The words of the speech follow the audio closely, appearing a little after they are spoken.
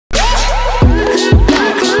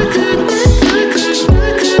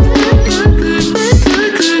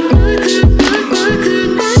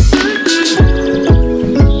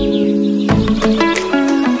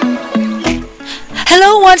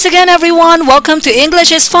Once again, everyone, welcome to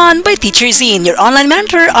English is Fun by Teacher Zine, your online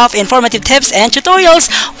mentor of informative tips and tutorials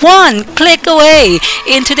one click away.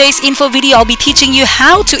 In today's info video, I'll be teaching you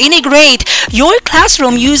how to integrate your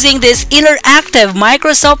classroom using this interactive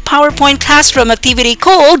Microsoft PowerPoint classroom activity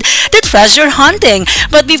called the treasure hunting.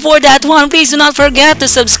 But before that one, please do not forget to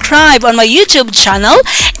subscribe on my YouTube channel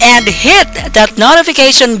and hit that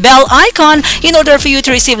notification bell icon in order for you to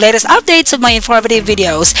receive latest updates of my informative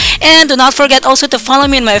videos. And do not forget also to follow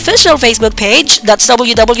me on my official Facebook page. That's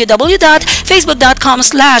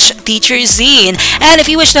www.facebook.com/teacherzine. And if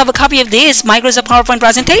you wish to have a copy of this Microsoft PowerPoint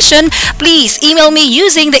presentation, please email me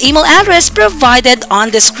using the email address provided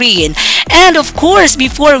on the screen. And of course,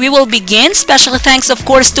 before we will begin, special thanks of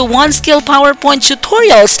course to One Skill PowerPoint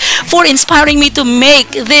Tutorials for inspiring me to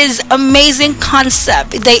make this amazing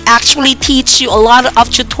concept. They actually teach you a lot of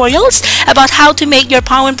tutorials about how to make your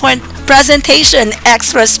PowerPoint presentation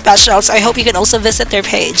extra special. So I hope you can also visit their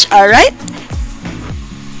page. Alright,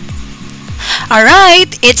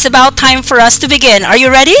 it's about time for us to begin. Are you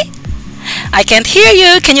ready? I can't hear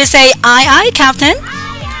you. Can you say aye aye, Captain?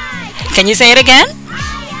 Can you say it again?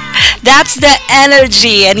 That's the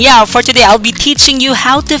energy. And yeah, for today I'll be teaching you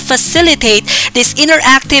how to facilitate this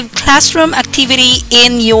interactive classroom activity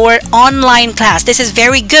in your online class. This is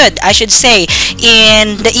very good, I should say,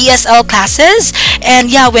 in the ESL classes. And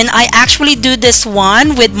yeah, when I actually do this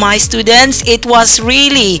one with my students, it was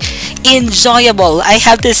really enjoyable, I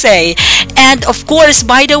have to say. And of course,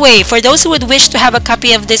 by the way, for those who would wish to have a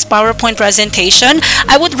copy of this PowerPoint presentation,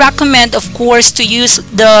 I would recommend, of course, to use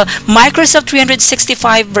the Microsoft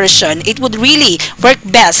 365 version. It would really work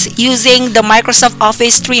best using the Microsoft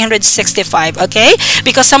Office 365, okay?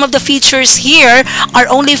 Because some of the features here are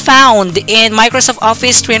only found in Microsoft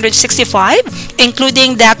Office 365,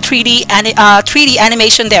 including that 3D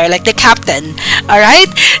animation there, like the captain. Alright?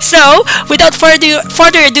 So, without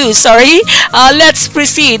further ado, let's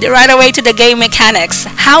proceed right away to the game mechanics.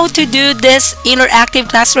 How to do this interactive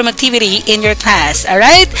classroom activity in your class.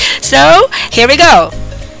 Alright? So, here we go.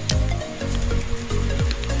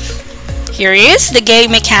 Here is the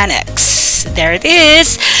game mechanics. There it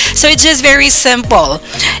is. So it's just very simple.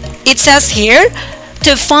 It says here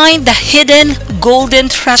to find the hidden golden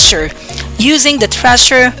treasure using the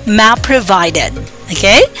treasure map provided.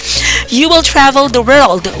 Okay? You will travel the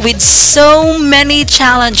world with so many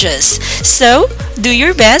challenges. So do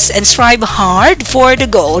your best and strive hard for the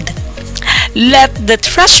gold. Let the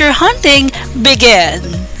treasure hunting begin.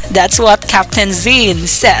 That's what Captain Zine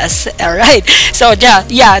says. Alright, so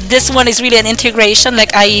yeah, this one is really an integration.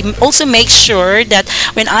 Like, I also make sure that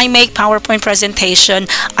when I make PowerPoint presentation,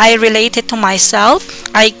 I relate it to myself,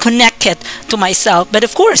 I connect it to myself. But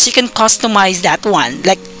of course, you can customize that one.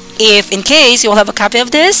 Like, if in case you will have a copy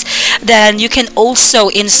of this, then you can also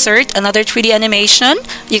insert another 3D animation.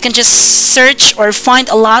 You can just search or find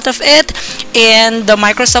a lot of it in the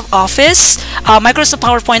Microsoft Office, Microsoft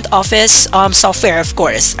PowerPoint Office software, of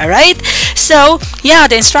course. Alright, so yeah,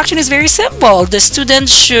 the instruction is very simple. The student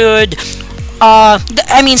should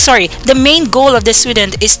the main goal of the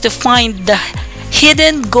student is to find the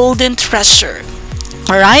hidden golden treasure.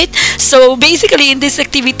 Alright, so basically in this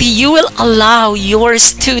activity, you will allow your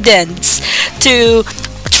students to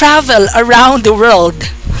travel around the world,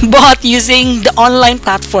 but using the online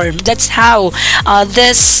platform. That's how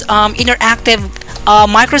this interactive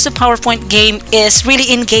Microsoft PowerPoint game is really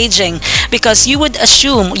engaging, because you would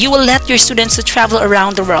assume you will let your students to travel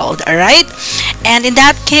around the world. Alright, and in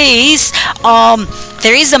that case,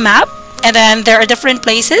 there is a map. And then there are different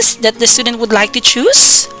places that the student would like to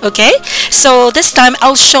choose. Okay, so this time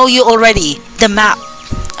I'll show you already the map.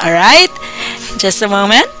 Alright, just a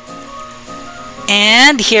moment.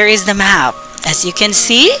 And here is the map. As you can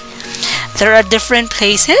see, there are different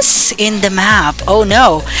places in the map. Oh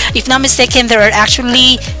no, if not mistaken, there are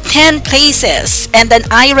actually 10 places. And then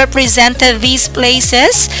I represented these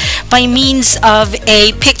places by means of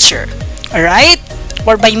a picture. Alright,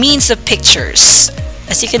 or by means of pictures.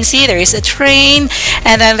 As you can see, there is a train,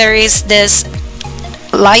 and then there is this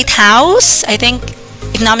lighthouse, I think,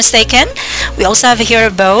 if not mistaken. We also have here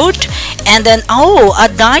a boat, and then a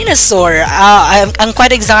dinosaur. I'm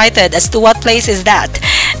quite excited as to what place is that.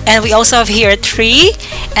 And we also have here a tree,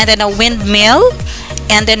 and then a windmill,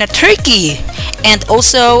 and then a turkey, and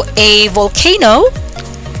also a volcano,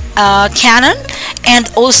 cannon,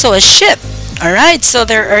 and also a ship. Alright, so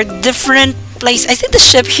there are different place. I think the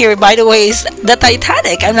ship here, by the way, is the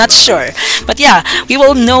Titanic. I'm not sure, but yeah, we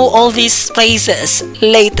will know all these places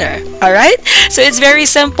later. Alright, so it's very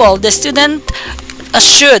simple. The student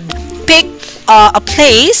should pick a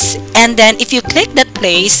place, and then if you click that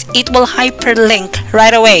place, it will hyperlink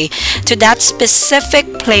right away to that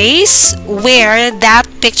specific place where that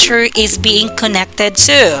picture is being connected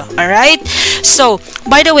to. Alright, so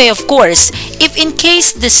by the way, of course, if in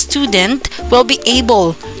case the student will be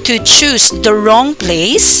able to choose the wrong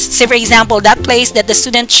place, say for example that place that the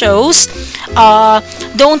student chose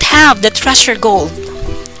don't have the treasure gold,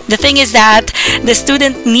 the thing is that the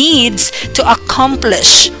student needs to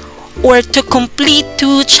accomplish or to complete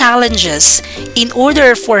 2 challenges in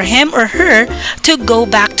order for him or her to go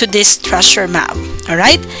back to this treasure map.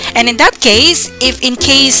 Alright, and in that case, if in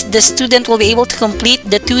case the student will be able to complete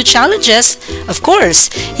the 2 challenges, of course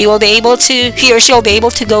he or she will be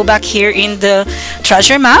able to go back here in the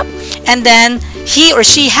treasure map, and then he or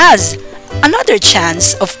she has another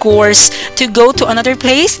chance, of course, to go to another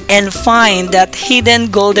place and find that hidden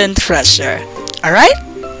golden treasure. Alright,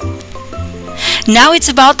 now it's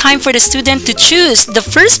about time for the student to choose the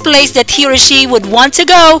first place that he or she would want to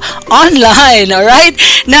go online. Alright,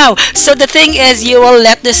 now so the thing is, you will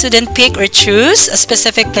let the student pick or choose a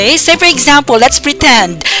specific place. Say for example, let's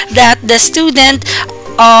pretend that the student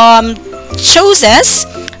chooses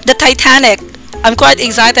the Titanic. I'm quite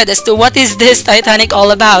excited as to what is this Titanic all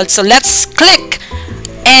about. So let's click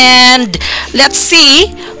and let's see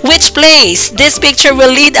which place this picture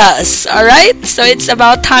will lead us. Alright, so it's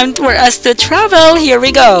about time for us to travel. Here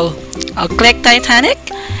we go. I'll click Titanic.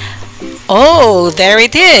 Oh, there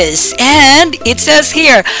it is. And it says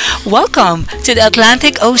here, welcome to the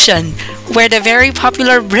Atlantic Ocean, where the very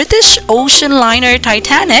popular British ocean liner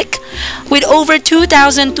Titanic, with over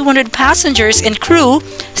 2,200 passengers and crew,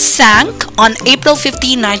 sank on April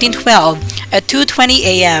 15, 1912 at 2:20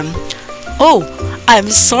 a.m. Oh, I'm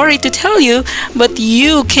sorry to tell you, but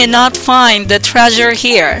you cannot find the treasure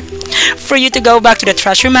here. For you to go back to the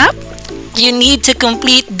treasure map, you need to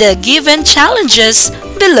complete the given challenges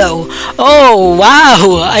below. Oh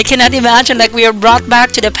wow, I cannot imagine, like we are brought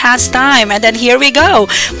back to the past time, and then here we go,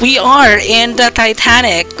 we are in the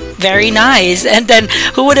Titanic. Very nice. And then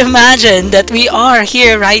who would imagine that we are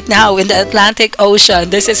here right now in the Atlantic Ocean?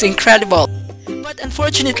 This is incredible. But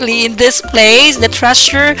unfortunately, in this place, the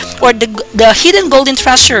treasure or the hidden golden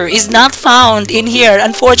treasure is not found in here.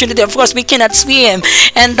 Unfortunately, of course, we cannot swim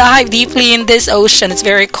and dive deeply in this ocean. It's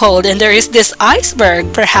very cold, and there is this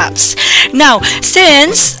iceberg, perhaps. Now,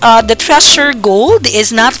 since the treasure gold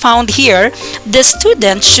is not found here, the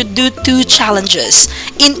student should do 2 challenges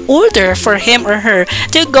in order for him or her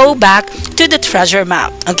to go back to the treasure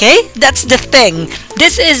map. Okay, that's the thing.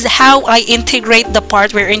 This is how I integrate the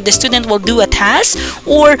part wherein the student will do a task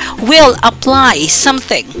or will apply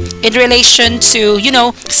something in relation to,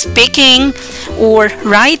 speaking or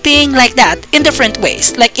writing, like that, in different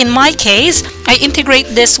ways. Like in my case, I integrate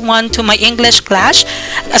this one to my English class.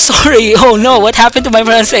 Sorry, oh no, what happened to my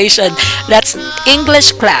pronunciation? That's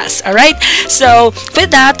English class. Alright, so with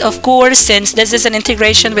that, of course, since this is an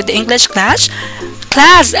integration with the English class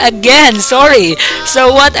again, sorry.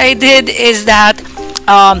 So what I did is that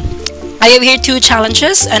I have here 2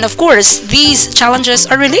 challenges, and of course these challenges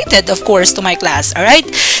are related, of course, to my class.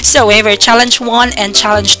 Alright, so we have here challenge 1 and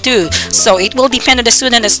challenge 2. So it will depend on the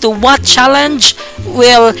student as to what challenge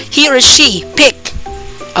will he or she pick.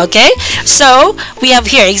 Okay, so we have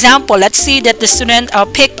here example. Let's see that the student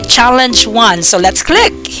picked challenge 1. So let's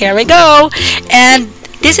click. Here we go, and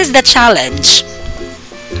this is the challenge.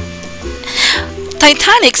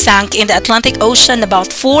 Titanic sank in the Atlantic Ocean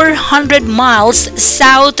about 400 miles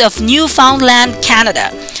south of Newfoundland,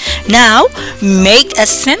 Canada. Now, make a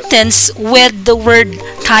sentence with the word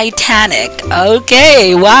Titanic.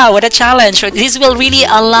 Okay, wow, what a challenge. This will really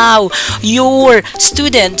allow your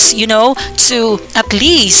students, to at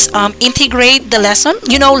least integrate the lesson,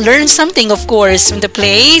 learn something, of course, from the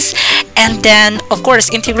place, and then, of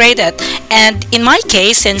course, integrate it. And in my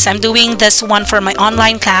case, since I'm doing this one for my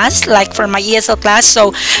online class, like for my ESL class,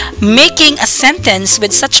 so making a sentence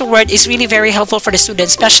with such a word is really very helpful for the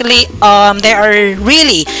students, especially they are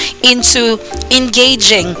really into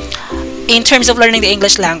engaging in terms of learning the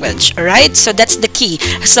English language. Alright, so that's the key.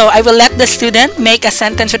 So I will let the student make a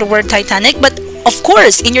sentence with the word Titanic, but of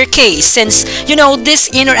course, in your case, since this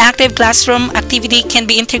interactive classroom activity can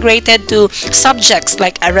be integrated to subjects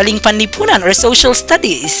like Araling Panlipunan or social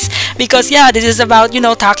studies, because this is about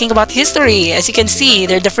talking about history. As you can see,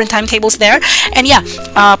 there are different timetables there, and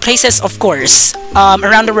places, of course,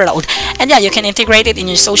 around the world. And you can integrate it in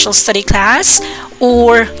your social study class,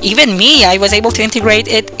 or even me, I was able to integrate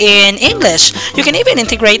it in English. You can even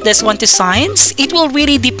integrate this one to science. It will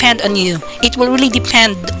really depend on you. It will really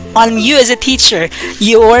depend on you as a teacher.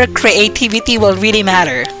 Your creativity will really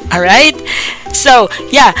matter. Alright, So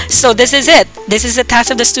yeah, so this is it. This is the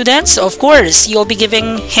task of the student. So of course, you'll be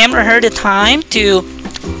giving him or her the time to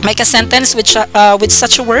make a sentence with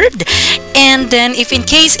such a word, and then if in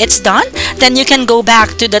case it's done, then you can go back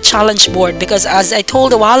to the challenge board, because as I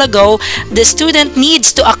told a while ago, the student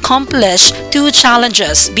needs to accomplish 2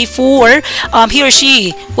 challenges before he or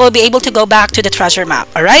she will be able to go back to the treasure map.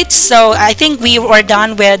 All right, so I think we are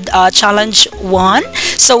done with challenge 1,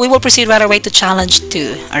 so we will proceed right away to challenge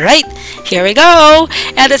 2. All right, here we go,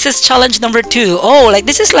 and this is challenge number 2. Oh, like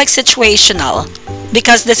this is like situational,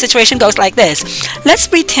 because the situation goes like this. Let's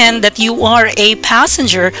pretend that you are a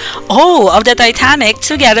passenger, of the Titanic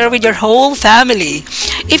together with your whole family.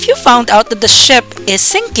 If you found out that the ship is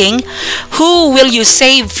sinking, who will you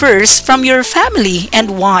save first from your family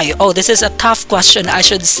and why? Oh, this is a tough question, I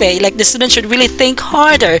should say. Like the student should really think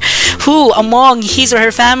harder. Who among his or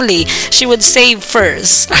her family she would save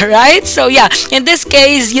first? All right? So yeah, in this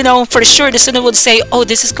case, for sure the student would say, oh,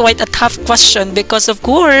 this is quite a tough question, because of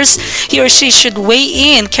course he or she should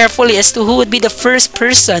weigh in carefully as to who would be the first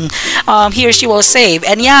person he or she will save.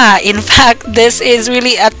 And yeah, in fact, this is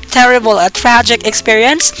really a tragic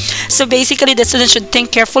experience. So basically the student should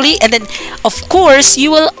think carefully, and then of course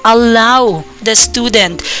you will allow the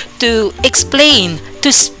student to explain,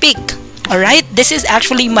 to speak. All right, this is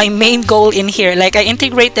actually my main goal in here. Like I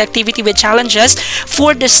integrate the activity with challenges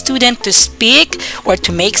for the student to speak or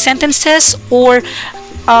to make sentences, or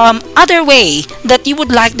other way that you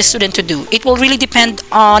would like the student to do. It will really depend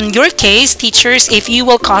on your case, teachers, if you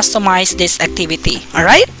will customize this activity. All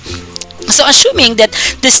right, so assuming that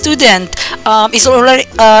the student is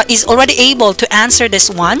already able to answer this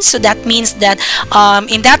one, so that means that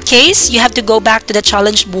in that case you have to go back to the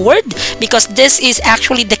challenge board, because this is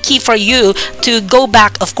actually the key for you to go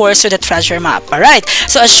back, of course, to the treasure map. All right,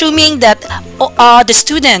 so assuming that the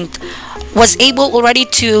student was able already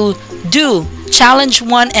to do challenge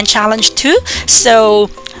 1 and challenge 2, so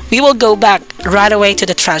we will go back right away to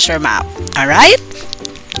the treasure map. All right,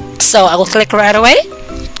 so I will click right away.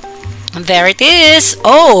 There it is.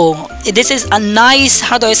 Oh, this is a nice,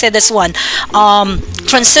 how do I say this one,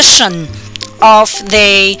 transition of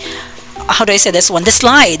the, the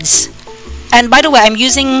slides. And by the way, I'm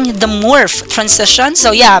using the morph transition.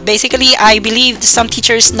 So yeah, basically I believe some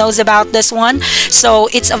teachers knows about this one. So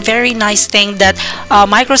it's a very nice thing that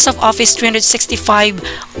Microsoft Office 365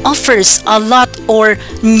 offers a lot or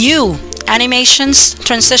new animations,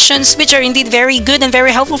 transitions, which are indeed very good and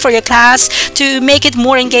very helpful for your class to make it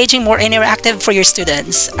more engaging, more interactive for your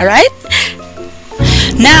students. All right?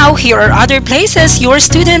 Now, here are other places your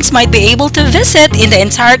students might be able to visit in the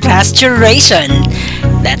entire class duration.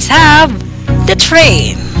 Let's have the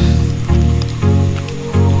train.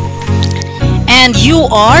 And you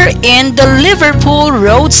are in the Liverpool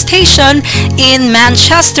Road Station in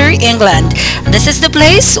Manchester, England. This is the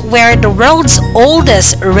place where the world's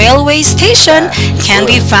oldest railway station can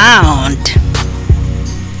be found.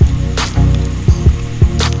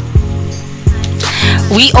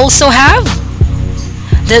 We also have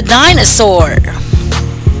the dinosaur.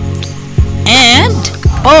 And,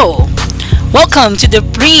 welcome to the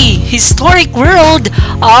prehistoric world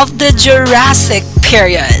of the Jurassic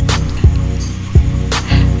period.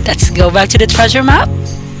 Let's go back to the treasure map.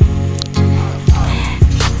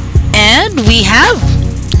 And we have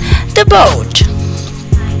the boat.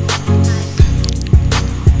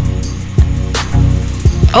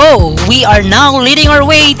 We are now leading our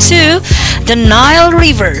way to the Nile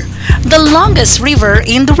River, the longest river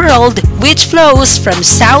in the world, which flows from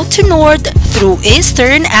south to north through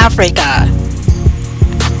eastern Africa.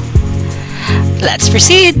 Let's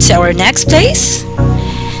proceed to our next place.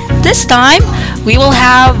 This time, we will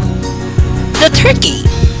have the turkey.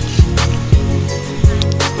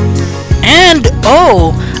 And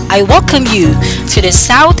I welcome you to the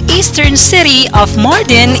southeastern city of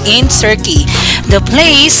Mardin in Turkey, the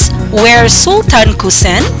place where Sultan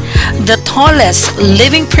Kusen, the tallest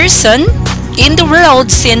living person in the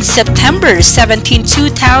world since September 17,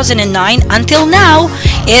 2009 until now,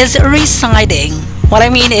 is residing. What I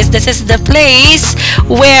mean is, this is the place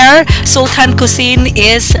where Sultan Kusen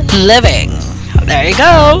is living. There you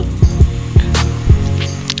go.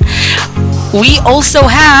 We also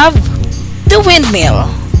have the windmill.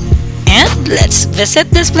 And let's visit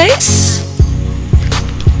this place.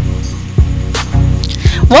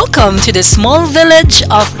 Welcome to the small village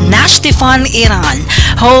of Nashtifan, Iran,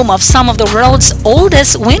 home of some of the world's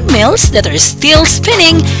oldest windmills that are still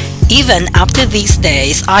spinning even up to these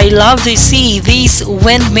days. I love to see these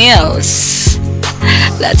windmills.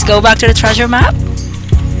 Let's go back to the treasure map.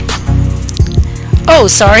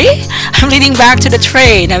 Sorry, I'm leading back to the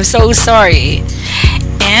train. I'm so sorry.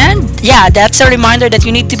 And yeah, that's a reminder that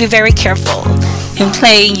you need to be very careful in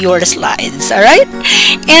playing your slides. All right,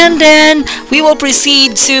 and then we will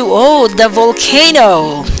proceed to the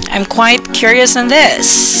volcano. I'm quite curious on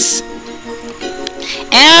this.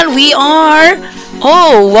 And we are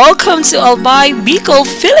welcome to Albay, Bicol,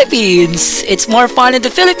 Philippines. It's more fun in the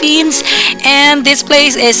Philippines, and this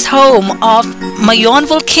place is home of Mayon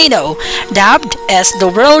volcano, dubbed as the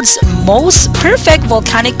world's most perfect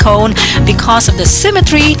volcanic cone because of the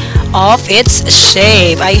symmetry of its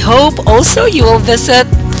shape. I hope also you will visit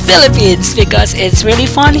Philippines because it's really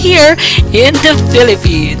fun here in the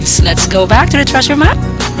Philippines. Let's go back to the treasure map.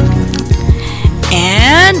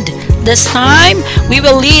 And this time we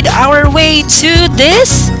will lead our way to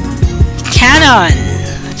this cannon.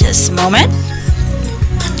 Just a moment.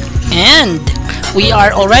 And we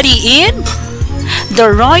are already in the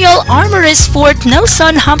Royal Armouries Fort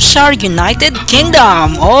Nelson, Hampshire, United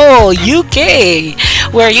Kingdom. UK,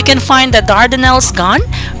 where you can find the Dardanelles gun,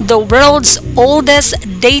 the world's oldest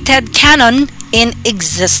dated cannon in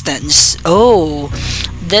existence.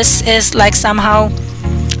 This is like somehow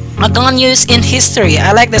a gun used in history.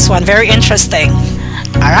 I like this one, very interesting.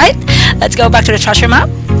 Alright, let's go back to the treasure map.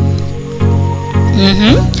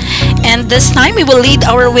 And this time we will lead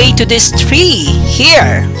our way to this tree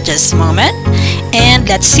here. Just a moment. And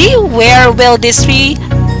let's see where will this tree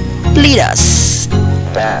lead us.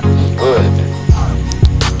 That's good.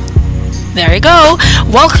 There you go.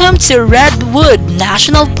 Welcome to Redwood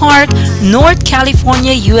National Park, North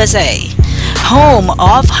California, USA. Home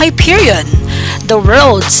of Hyperion, the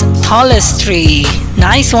world's tallest tree.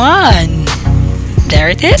 Nice one. There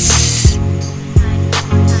it is.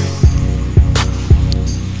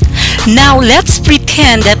 Now let's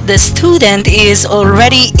pretend that the student is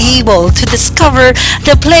already able to discover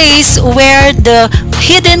the place where the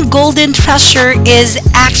hidden golden treasure is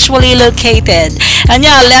actually located. And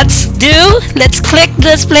yeah, let's click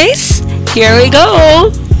this place. Here we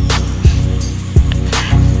go.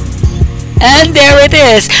 And there it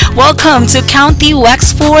is. Welcome to County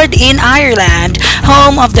Wexford in Ireland,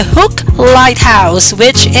 home of the Hook Lighthouse,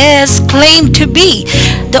 which is claimed to be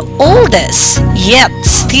the oldest yet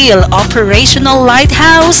still operational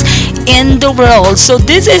lighthouse in the world. So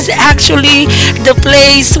this is actually the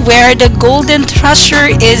place where the golden treasure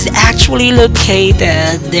is actually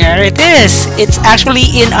located. There it is. It's actually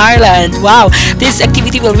in Ireland. Wow, this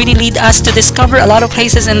activity will really lead us to discover a lot of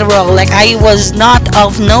places in the world. Like, I was not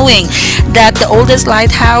of knowing that the oldest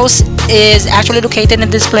lighthouse is actually located in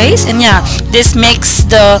this place. And yeah, this makes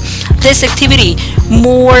this activity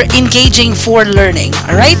more engaging for learning.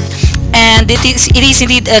 All right, and it is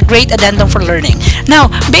indeed a great addendum for learning. Now,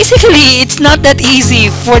 basically, it's not that easy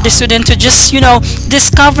for the student to just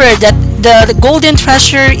discover that the golden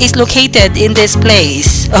treasure is located in this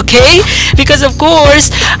place, okay? Because of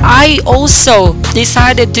course, I also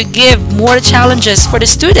decided to give more challenges for the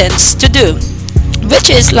students to do, which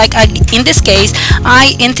is like, in this case,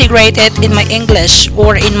 I integrate it in my English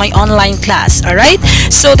or in my online class. All right,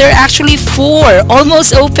 so there are actually 4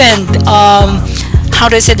 almost opened how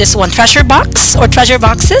do I say this one, treasure box or treasure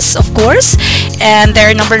boxes, of course, and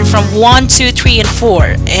they're numbered from 1, 2, 3, and 4.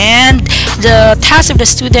 And the task of the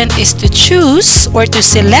student is to choose or to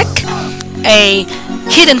select a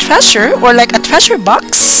hidden treasure or like a treasure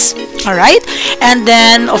box. All right, and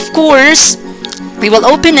then of course we will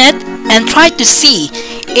open it and try to see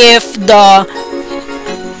if the,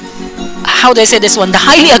 how do I say this one, the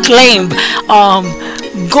highly acclaimed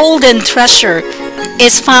golden treasure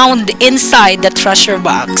is found inside the treasure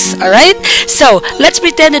box. All right, so let's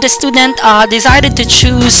pretend that the student decided to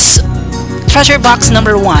choose treasure box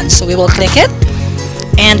number 1. So we will click it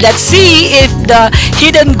and let's see if the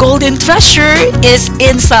hidden golden treasure is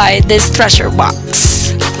inside this treasure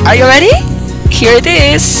box. Are you ready? Here it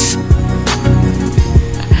is.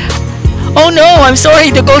 Oh no, I'm sorry,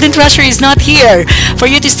 the golden treasure is not here. For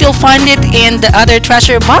you to still find it in the other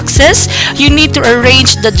treasure boxes, you need to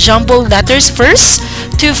arrange the jumbled letters first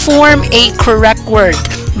to form a correct word.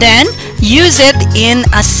 Then use it in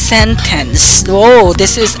a sentence. Oh,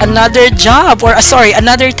 this is another job, or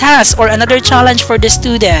another task or another challenge for the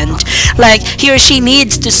student. Like, he or she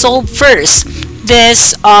needs to solve first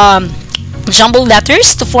this jumbled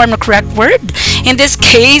letters to form a correct word. In this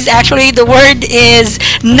case, actually the word is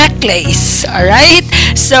necklace. All right,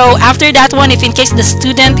 so after that one, if in case the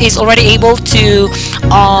student is already able to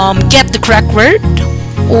get the correct word,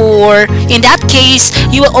 or in that case,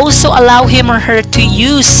 you will also allow him or her to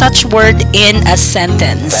use such word in a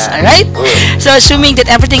sentence. All right, so assuming that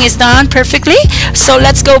everything is done perfectly, so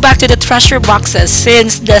let's go back to the treasure boxes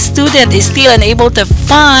since the student is still unable to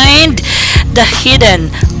find the hidden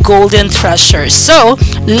golden treasure. So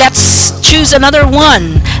let's choose another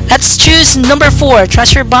one. Let's choose number 4,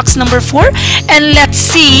 treasure box number 4, and let's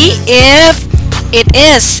see if it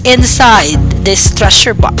is inside this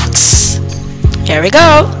treasure box. Here we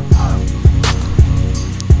go.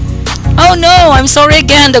 Oh no, I'm sorry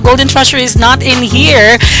again, the golden treasure is not in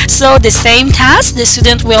here. So the same task, the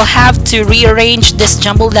student will have to rearrange these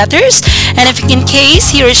jumbled letters, and if in case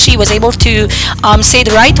he or she was able to say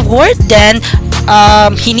the right word, then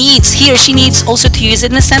he or she needs also to use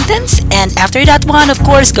it in a sentence, and after that one, of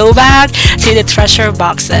course, go back to the treasure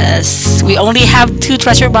boxes. We only have 2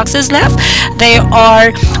 treasure boxes left. They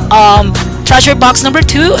are treasure box number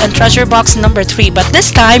 2 and treasure box number 3, but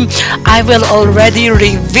this time I will already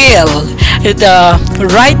reveal the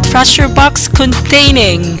right treasure box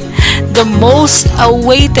containing the most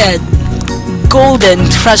awaited golden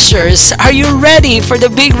treasures. Are you ready for the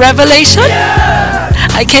big revelation? Yeah!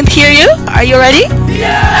 I can't hear you. Are you ready?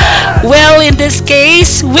 Yeah! Well, in this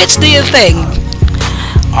case, which do you think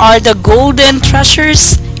are the golden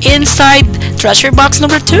treasures inside treasure box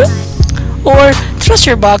number 2 or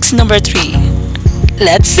treasure box number 3?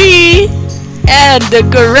 Let's see. And the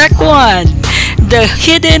correct one, the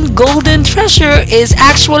hidden golden treasure, is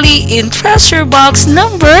actually in treasure box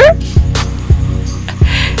number.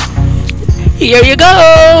 Here you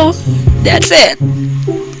go. That's it.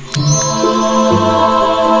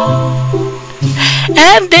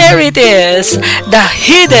 And there it is, the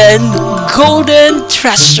hidden golden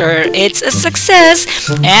treasure. It's a success,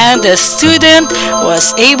 and the student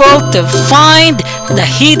was able to find the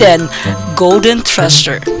hidden golden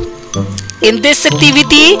treasure. In this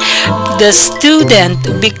activity, the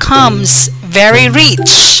student becomes very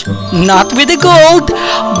rich, not with the gold,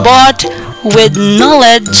 but with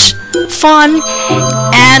knowledge, fun,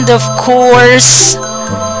 and of course,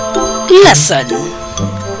 lesson.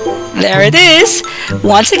 There it is.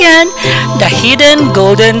 Once again, the hidden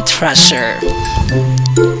golden treasure.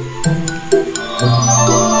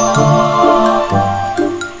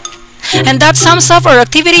 And that sums up our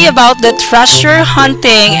activity about the treasure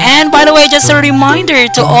hunting. And by the way, just a reminder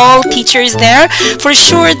to all teachers there, for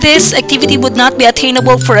sure this activity would not be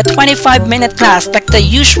attainable for a 25-minute class like the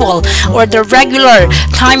usual or the regular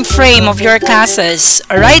time frame of your classes.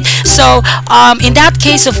 Alright, so in that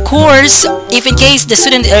case, of course, if in case the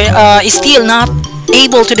student is still not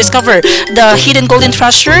able to discover the hidden golden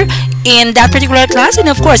treasure in that particular class, and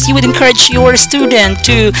of course you would encourage your student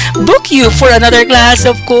to book you for another class,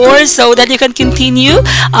 of course, so that you can continue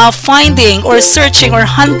finding or searching or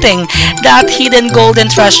hunting that hidden golden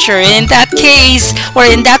treasure. In that case, or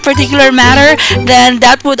in that particular matter, then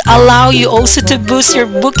that would allow you also to boost your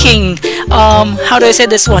booking, how do I say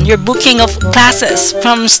this one, your booking of classes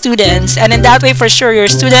from students, and in that way for sure your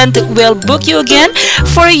student will book you again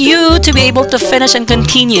for you to be able to finish and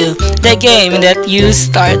continue the game that you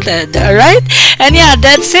started. Alright, and yeah,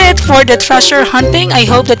 that's it for the treasure hunting. I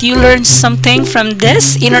hope that you learned something from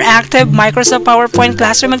this interactive Microsoft PowerPoint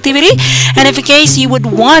classroom activity, and if in case you would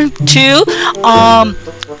want to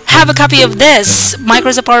have a copy of this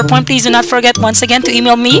Microsoft PowerPoint, please do not forget once again to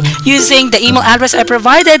email me using the email address I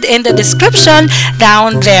provided in the description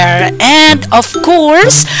down there. And of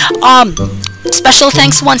course, special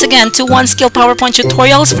thanks once again to One Skill PowerPoint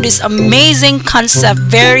Tutorials for this amazing concept.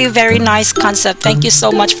 Very, very nice concept. Thank you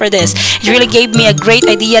so much for this. It really gave me a great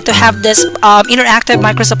idea to have this interactive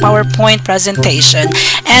Microsoft PowerPoint presentation.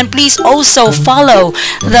 And please also follow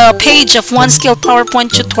the page of One Skill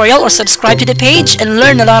PowerPoint Tutorial or subscribe to the page and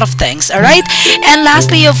learn a lot of things. Alright? And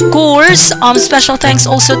lastly, of course, special thanks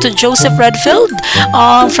also to Joseph Redfield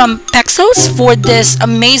from Pexels for this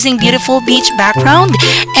amazing, beautiful beach background,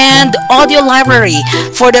 and audio library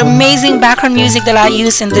for the amazing background music that I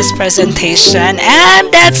use in this presentation.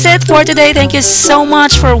 And that's it for today. Thank you so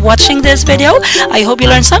much for watching this video. I hope you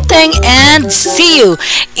learned something, and see you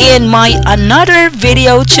in my another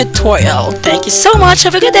video tutorial. Thank you so much.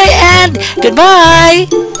 Have a good day and goodbye.